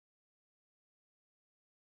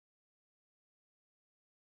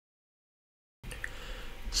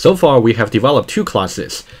So far, we have developed two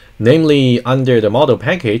classes. Namely, under the model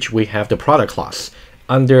package, we have the product class.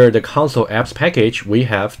 Under the console apps package, we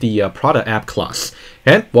have the product app class.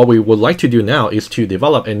 And what we would like to do now is to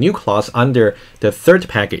develop a new class under the third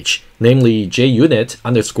package, namely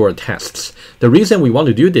JUnit_tests. The reason we want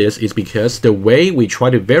to do this is because the way we try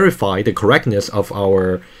to verify the correctness of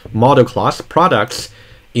our model class products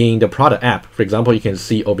in the product app. For example, you can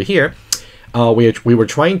see over here, we were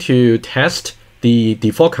trying to test the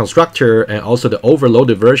default constructor and also the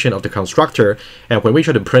overloaded version of the constructor. And when we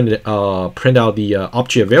try to print out the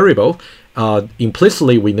object variable,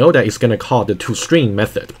 implicitly we know that it's going to call the toString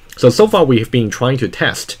method. So far we have been trying to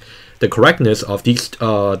test the correctness of these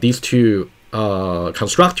two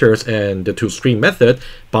constructors and the toString method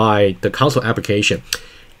by the console application.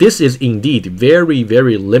 This is indeed very,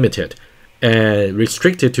 very limited and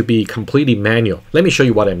restricted to be completely manual. Let me show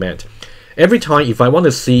you what I meant. Every time if I want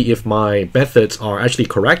to see if my methods are actually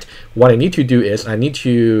correct, what I need to do is I need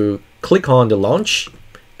to click on the launch,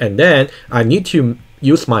 and then I need to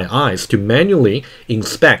use my eyes to manually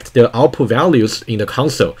inspect the output values in the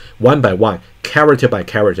console one by one, character by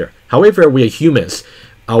character. However, we are humans.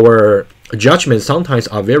 Our judgments sometimes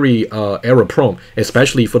are very error prone,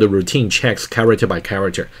 especially for the routine checks character by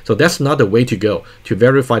character. So that's not the way to go to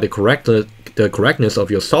verify the correctness of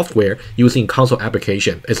your software using console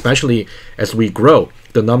application, especially as we grow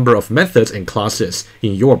the number of methods and classes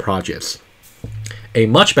in your projects. A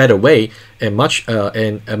much better way and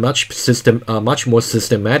a much more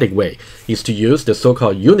systematic way is to use the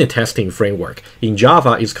so-called unit testing framework. In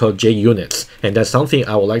Java, it's called JUnits, and that's something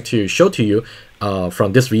I would like to show to you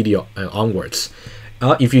from this video onwards.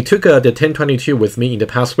 If you took the 1022 with me in the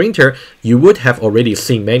past winter, you would have already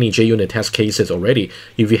seen many JUnit test cases already.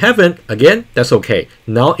 If you haven't, again, that's okay.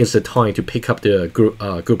 Now is the time to pick up the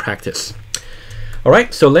good practice.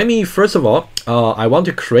 Alright, so let me first of all, I want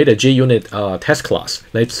to create a JUnit test class.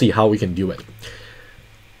 Let's see how we can do it.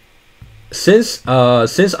 Since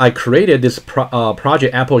I created this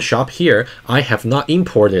project Apple shop here, I have not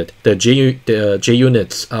imported the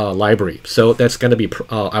JUnits library. So that's gonna be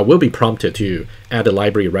I will be prompted to add a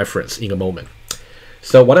library reference in a moment.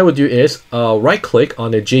 So what I would do is right click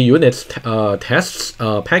on the JUnits tests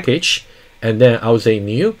package, and then I will say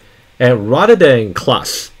new, and rather than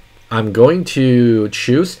class, I'm going to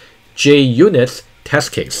choose JUnits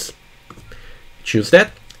test case. Choose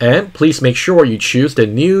that. And please make sure you choose the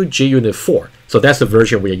new JUnit 4. So that's the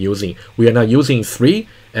version we are using. We are not using 3,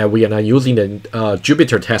 and we are not using the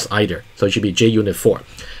Jupyter test either. So it should be JUnit 4.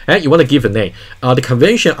 And you want to give a name. The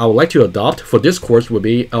convention I would like to adopt for this course will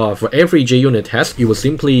be for every JUnit test, you will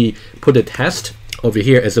simply put a test over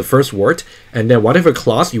here as the first word, and then whatever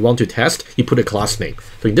class you want to test, you put a class name.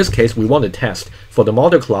 So in this case, we want to test for the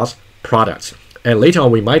model class products. And later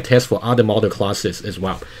on, we might test for other model classes as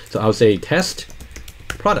well. So I'll say test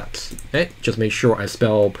products. Okay, just make sure I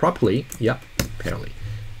spell properly. Yeah, apparently.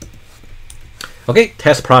 Okay,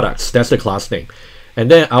 test products, that's the class name. And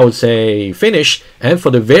then I would say finish, and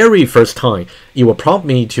for the very first time, it will prompt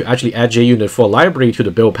me to actually add JUnit 4 library to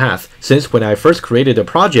the build path, since when I first created the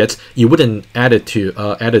project, you wouldn't add it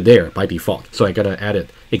there by default. So I gotta add it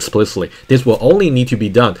explicitly. This will only need to be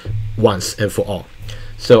done once and for all.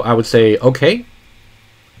 So I would say okay.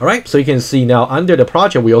 Alright, so you can see now under the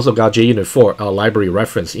project, we also got JUnit 4 library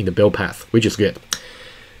reference in the build path, which is good.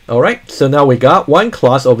 Alright, so now we got one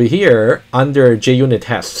class over here under JUnit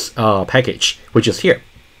tests package, which is here.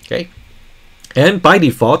 Okay, and by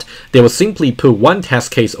default, they will simply put one test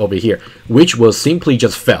case over here, which will simply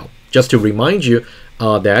just fail. Just to remind you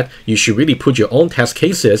that you should really put your own test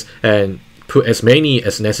cases and put as many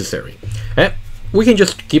as necessary. And we can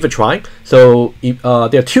just give a try. So there are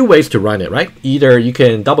two ways to run it, right? Either you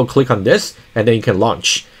can double click on this and then you can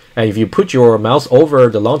launch. And if you put your mouse over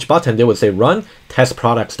the launch button, they will say run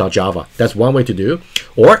testproducts.java. That's one way to do.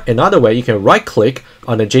 Or another way, you can right click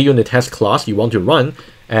on the JUnit test class you want to run,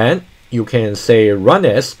 and you can say run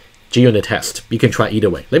as JUnit test. You can try either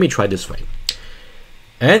way. Let me try this way.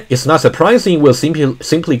 And it's not surprising, we'll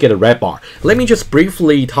simply get a red bar. Let me just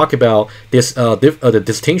briefly talk about this the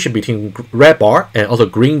distinction between red bar and also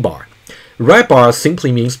green bar. Red bar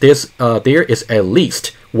simply means there is at least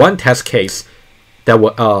one test case that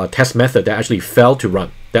will test method that actually failed to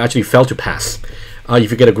run, that actually failed to pass.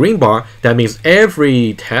 If you get a green bar, that means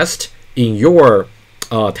every test in your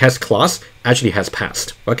test class actually has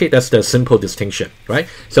passed. Okay, that's the simple distinction, right?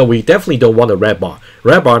 So we definitely don't want a red bar.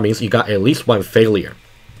 Red bar means you got at least one failure.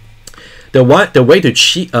 The way to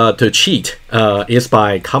cheat is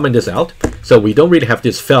by comment this out, so we don't really have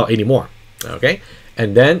this fail anymore. Okay,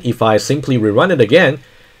 and then if I simply rerun it again,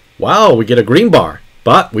 wow, we get a green bar.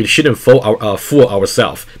 But we shouldn't fool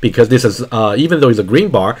ourselves, because this is even though it's a green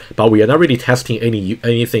bar, but we are not really testing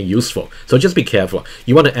anything useful. So just be careful.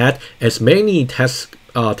 You want to add as many test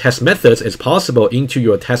methods as possible into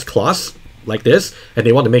your test class like this, and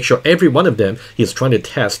they want to make sure every one of them is trying to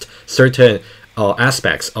test certain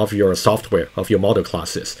aspects of your software, of your model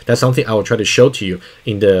classes. That's something I will try to show to you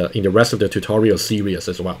in the rest of the tutorial series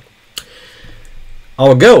as well.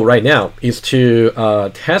 Our goal right now is to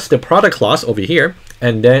test the product class over here,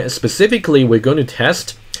 and then specifically we're going to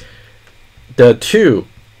test the two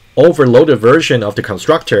overloaded version of the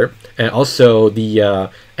constructor, and also the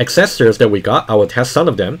accessors that we got. I will test some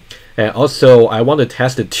of them, and also I want to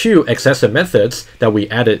test the two accessor methods that we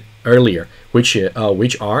added earlier, which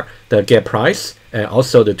are the get price and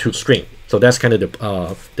also the toString. So that's kind of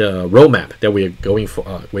the roadmap that we're going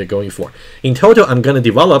for. In total, I'm going to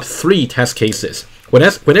develop 3 test cases.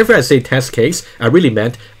 Whenever I say test case, I really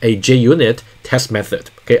meant a JUnit test method.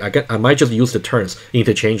 Okay, I might just use the terms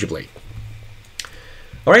interchangeably.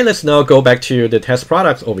 All right, let's now go back to the test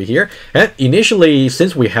products over here. And initially,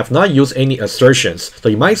 since we have not used any assertions, so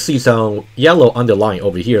you might see some yellow underline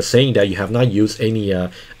over here saying that you have not used any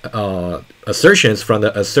assertions from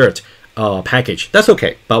the assert package. That's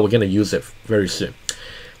okay, but we're going to use it very soon.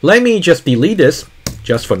 Let me just delete this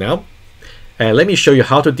just for now. And let me show you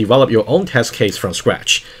how to develop your own test case from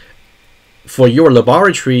scratch. For your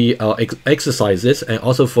laboratory exercises and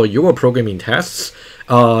also for your programming tests,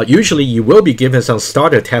 usually you will be given some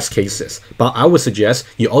starter test cases, but I would suggest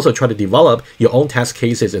you also try to develop your own test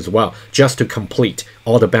cases as well, just to complete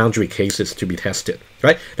all the boundary cases to be tested,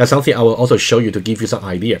 right? That's something I will also show you to give you some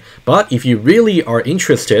idea. But if you really are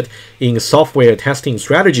interested in software testing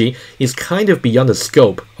strategy, it's kind of beyond the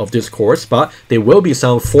scope of this course, but there will be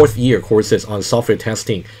some 4th year courses on software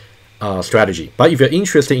testing strategy. But if you're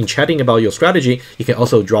interested in chatting about your strategy, you can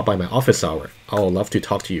also drop by my office hour. I would love to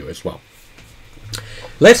talk to you as well.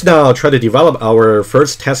 Let's now try to develop our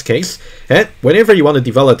first test case. And whenever you want to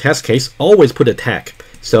develop a test case, always put a tag.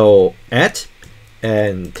 So at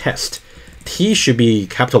and test. T should be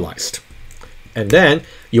capitalized. And then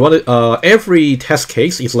you want to every test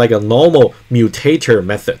case is like a normal mutator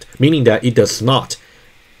method, meaning that it does not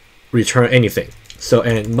return anything. So,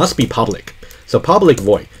 and it must be public. So public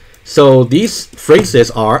void. So these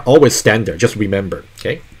phrases are always standard, just remember,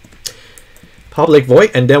 okay? Public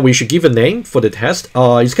void, and then we should give a name for the test.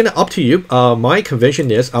 It's kind of up to you. My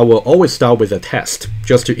convention is I will always start with a test,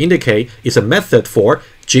 just to indicate it's a method for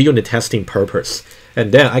JUnit testing purpose.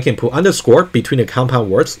 And then I can put underscore between the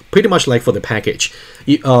compound words, pretty much like for the package.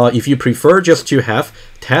 If you prefer just to have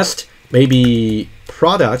test, maybe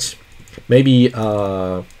product, maybe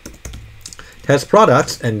test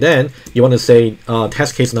products, and then you want to say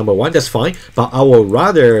test case number 1, that's fine, but I will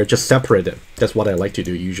rather just separate them. That's what I like to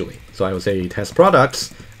do usually. So I will say test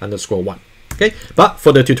products underscore 1. Okay, but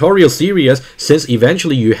for the tutorial series, since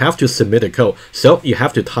eventually you have to submit a code, so you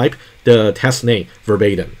have to type the test name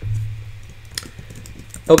verbatim.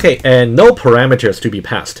 Okay, and no parameters to be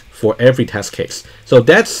passed for every test case. So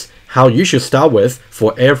that's how you should start with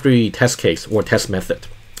for every test case or test method.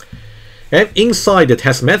 And inside the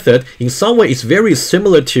test method, in some way, it's very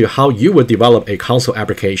similar to how you would develop a console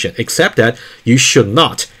application, except that you should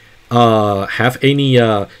not have any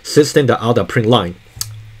system.out.println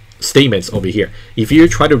statements over here. If you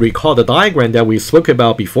try to recall the diagram that we spoke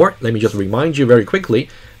about before, let me just remind you very quickly.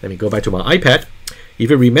 Let me go back to my iPad. If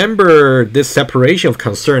you remember this separation of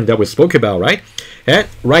concern that we spoke about, right? And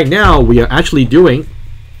right now, we are actually doing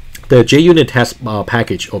the JUnit test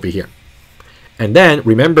package over here. And then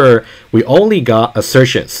remember, we only got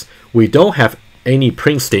assertions. We don't have any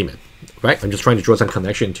print statement, right? I'm just trying to draw some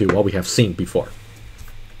connection to what we have seen before.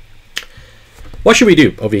 What should we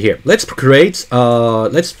do over here? Let's create,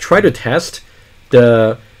 let's try to test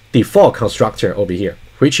the default constructor over here,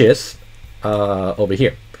 which is over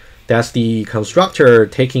here. That's the constructor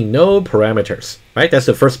taking no parameters, right? That's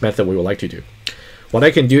the first method we would like to do. What I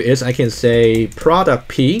can do is I can say product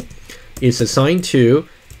P is assigned to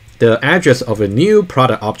the address of a new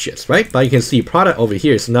product object, right? But you can see product over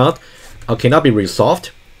here is not, cannot be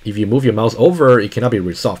resolved. If you move your mouse over, it cannot be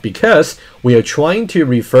resolved because we are trying to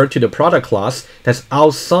refer to the product class that's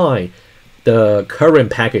outside the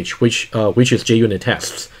current package, which is JUnit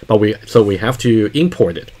tests. But we have to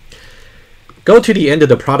import it. Go to the end of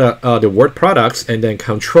the product, the word products, and then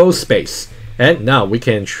control space. And now we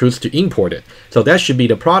can choose to import it. So that should be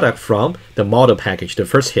the product from the model package, the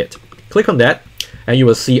first hit. Click on that. And you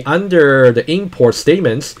will see under the import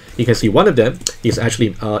statements, you can see one of them is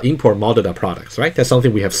actually import model.products, right? That's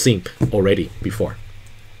something we have seen already before.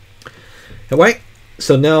 All right,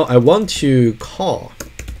 so now I want to call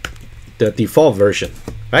the default version,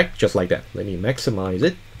 right? Just like that. Let me maximize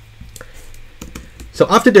it. So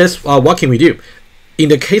after this, what can we do? In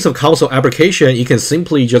the case of console application, you can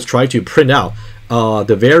simply just try to print out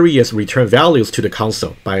the various return values to the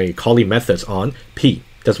console by calling methods on P.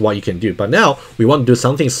 That's what you can do. But now we want to do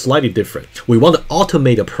something slightly different. We want to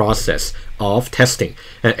automate the process of testing.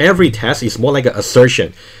 And every test is more like an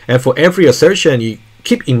assertion. And for every assertion, you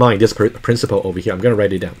keep in mind this principle over here. I'm going to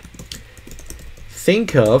write it down.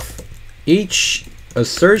 Think of each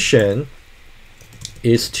assertion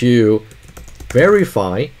is to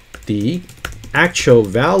verify the actual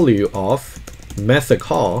value of method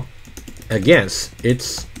call against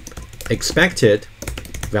its expected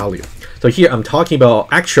value. So here I'm talking about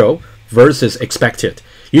actual versus expected.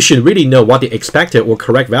 You should really know what the expected or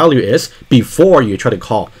correct value is before you try to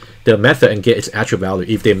call the method and get its actual value.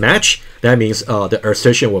 If they match, that means the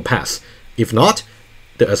assertion will pass. If not,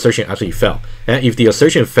 the assertion actually fail. And if the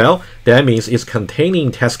assertion fail, that means its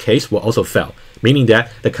containing test case will also fail, meaning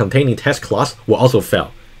that the containing test class will also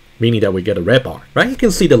fail, meaning that we get a red bar, right? You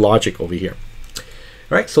can see the logic over here.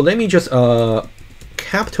 All right, so let me just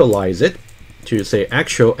capitalize it to say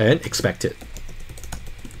actual and expected.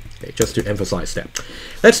 Okay, just to emphasize that.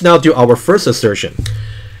 Let's now do our first assertion.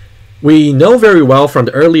 We know very well from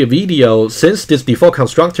the earlier video, since this default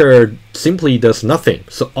constructor simply does nothing,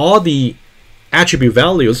 so all the attribute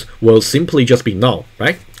values will simply just be null,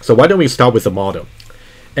 right? So why don't we start with the model?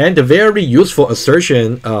 And the very useful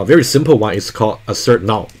assertion, very simple one, is called assert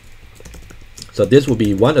null. So this will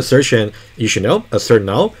be one assertion you should know, assert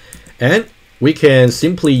null, and we can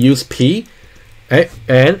simply use P.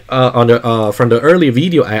 And from the earlier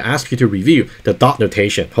video, I asked you to review the dot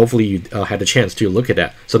notation. Hopefully you had a chance to look at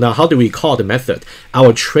that. So now how do we call the method? I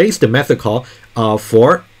will trace the method call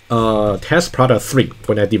for TestProduct 3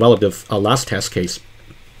 when I developed the last test case.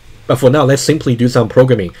 But for now, let's simply do some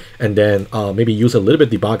programming and then maybe use a little bit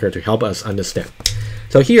debugger to help us understand.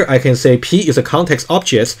 So here I can say P is a context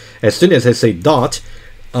object. As soon as I say dot,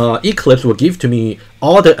 Eclipse will give to me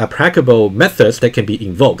all the applicable methods that can be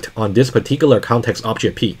invoked on this particular context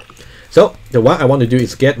object P. So the one I want to do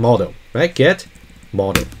is get model, right? Get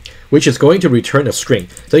model, which is going to return a string.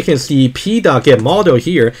 So you can see p.getModel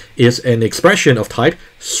here is an expression of type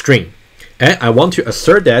string. And I want to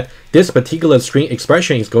assert that this particular string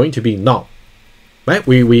expression is going to be null. Right?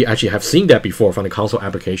 We actually have seen that before from the console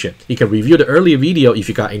application. You can review the earlier video if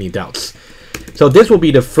you got any doubts. So this will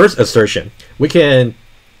be the first assertion. We can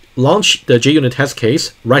launch the JUnit test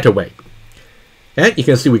case right away. And you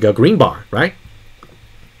can see we got green bar, right?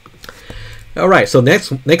 All right, so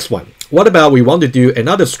next one. What about we want to do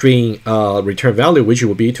another string return value, which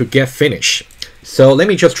will be to get finish. So let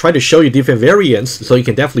me just try to show you different variants so you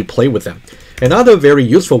can definitely play with them. Another very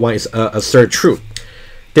useful one is assert true.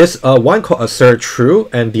 This one called assert true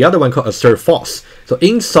and the other one called assert false. So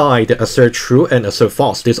inside the assert true and assert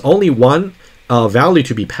false, there's only one value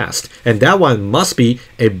to be passed, and that one must be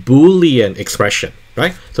a Boolean expression,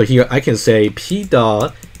 right? So here I can say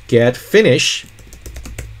p.getFinish,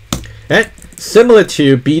 and similar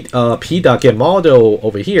to p.getModel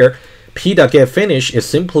over here, p.getFinish is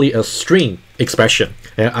simply a string expression,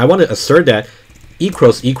 and I want to assert that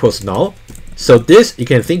equals null. So this, you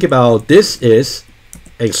can think about this is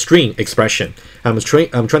a string expression. I'm trying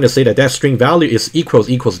to say that that string value is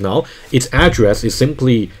equals null. Its address is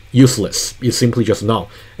simply useless. It's simply just null.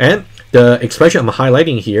 And the expression I'm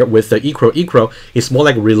highlighting here with the equal is more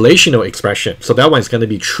like a relational expression. So that one is going to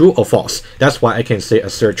be true or false. That's why I can say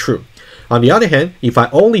assert true. On the other hand, if I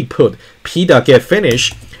only put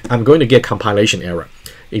p.getFinish, I'm going to get compilation error.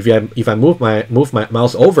 If I move my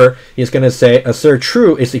mouse over, it's going to say assert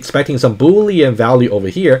true is expecting some Boolean value over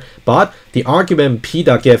here, but the argument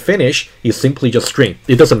p.getFinish is simply just string.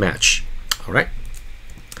 It doesn't match. All right.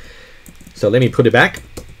 So let me put it back.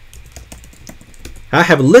 I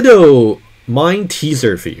have a little mind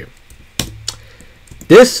teaser for you.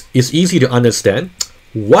 This is easy to understand.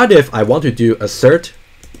 What if I want to do assert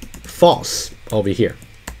false over here?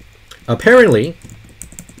 Apparently,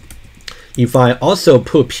 if I also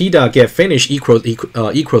put p.getFinish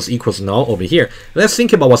equals null over here, let's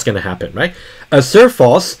think about what's going to happen, right? Assert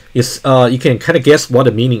false is, you can kind of guess what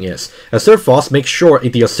the meaning is. Assert false makes sure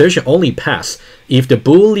if the assertion only pass if the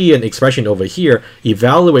Boolean expression over here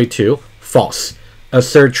evaluate to false.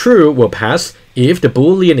 Assert true will pass if the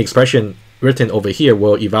Boolean expression written over here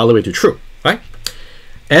will evaluate to true, right?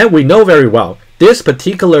 And we know very well, this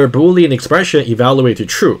particular Boolean expression evaluate to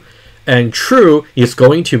true. And true is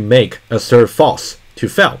going to make assert false to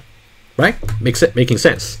fail, right? Making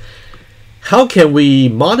sense. How can we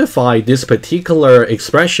modify this particular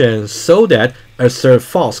expression so that assert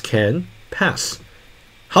false can pass?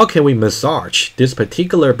 how can we massage this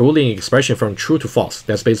particular Boolean expression from true to false?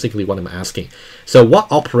 That's basically what I'm asking. So what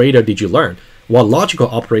operator did you learn? What logical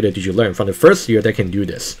operator did you learn from the first year that can do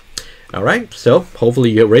this? All right, so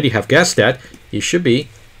hopefully you already have guessed that it should be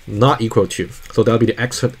not equal to. So that'll be the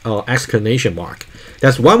exclamation mark.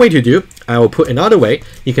 That's one way to do. I will put another way.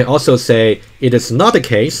 You can also say it is not the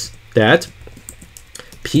case that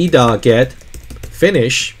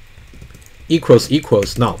p.getFinish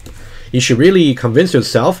equals null. You should really convince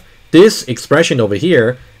yourself this expression over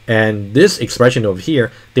here and this expression over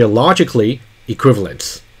here, they're logically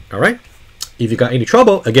equivalent. All right. If you got any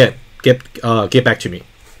trouble, again, get back to me,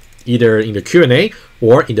 either in the Q&A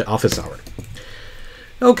or in the office hour.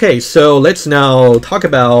 Okay, so let's now talk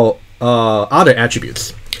about other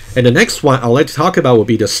attributes. And the next one I'd like to talk about will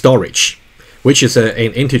be the storage, which is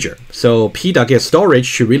an integer. So p.getStorage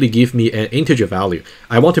should really give me an integer value.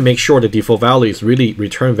 I want to make sure the default value is really,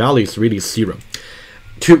 return value is really 0.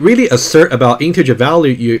 To really assert about integer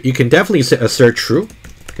value, you can definitely say assert true.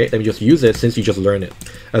 Okay, let me just use it since you just learned it.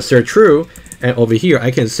 Assert true, and over here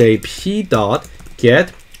I can say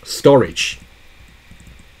p.getStorage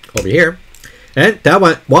over here. And that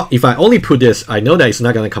one, well, if I only put this, I know that it's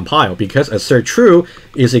not going to compile because assert true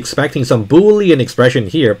is expecting some Boolean expression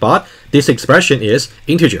here, but this expression is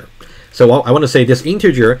integer. So I want to say this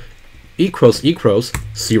integer equals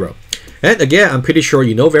 0. And again, I'm pretty sure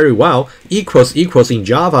you know very well, equals in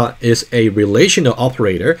Java is a relational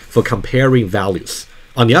operator for comparing values.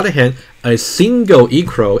 On the other hand, a single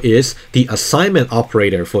equal is the assignment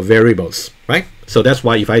operator for variables, right? So that's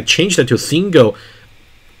why if I change that to single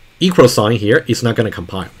equal sign here, it's not going to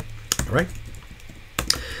compile. All right.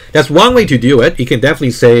 That's one way to do it. You can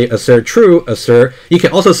definitely say assert true, assert. You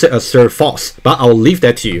can also say assert false, but I'll leave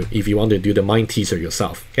that to you if you want to do the mind teaser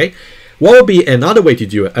yourself. Okay. What will be another way to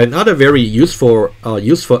do it? Another very useful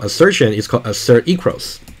assertion is called assert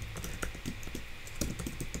equals.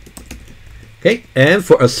 Okay, and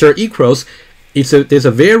for assert equals, there's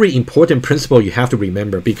a very important principle you have to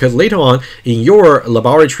remember, because later on in your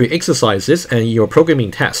laboratory exercises and your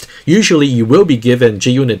programming test, usually you will be given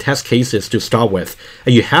JUnit test cases to start with,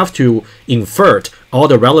 and you have to invert all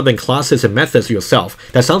the relevant classes and methods yourself.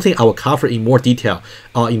 That's something I will cover in more detail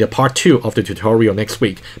in the part 2 of the tutorial next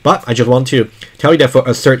week. But I just want to tell you that for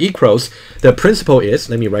assert equals, the principle is,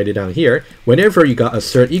 let me write it down here, whenever you got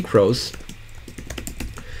assert equals,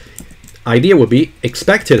 idea would be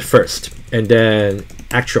expected first and then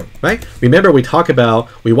actual, right? Remember we talked about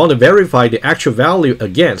we want to verify the actual value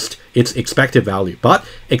against its expected value, but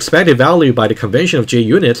expected value by the convention of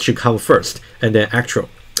JUnits should come first and then actual.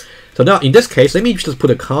 So now in this case, let me just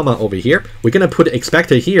put a comma over here. We're going to put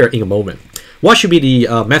expected here in a moment. What should be the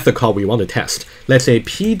method call we want to test? Let's say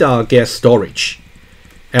p.getStorage.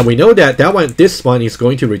 And we know that this one is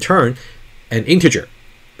going to return an integer.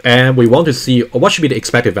 And we want to see what should be the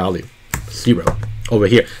expected value. 0 over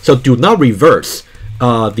here. So do not reverse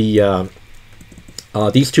these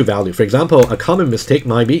two values. For example, a common mistake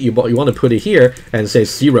might be you want to put it here and say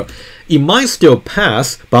 0. It might still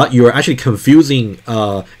pass, but you're actually confusing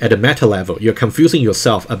at the meta level. You're confusing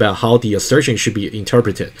yourself about how the assertion should be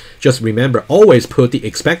interpreted. Just remember, always put the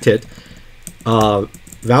expected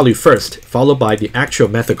value first, followed by the actual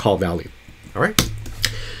method call value. All right.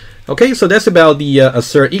 Okay, so that's about the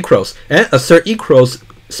assert equals. And assert equals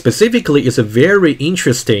specifically is a very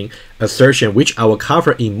interesting assertion which I will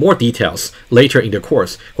cover in more details later in the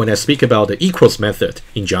course when I speak about the equals method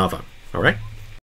in Java. All right.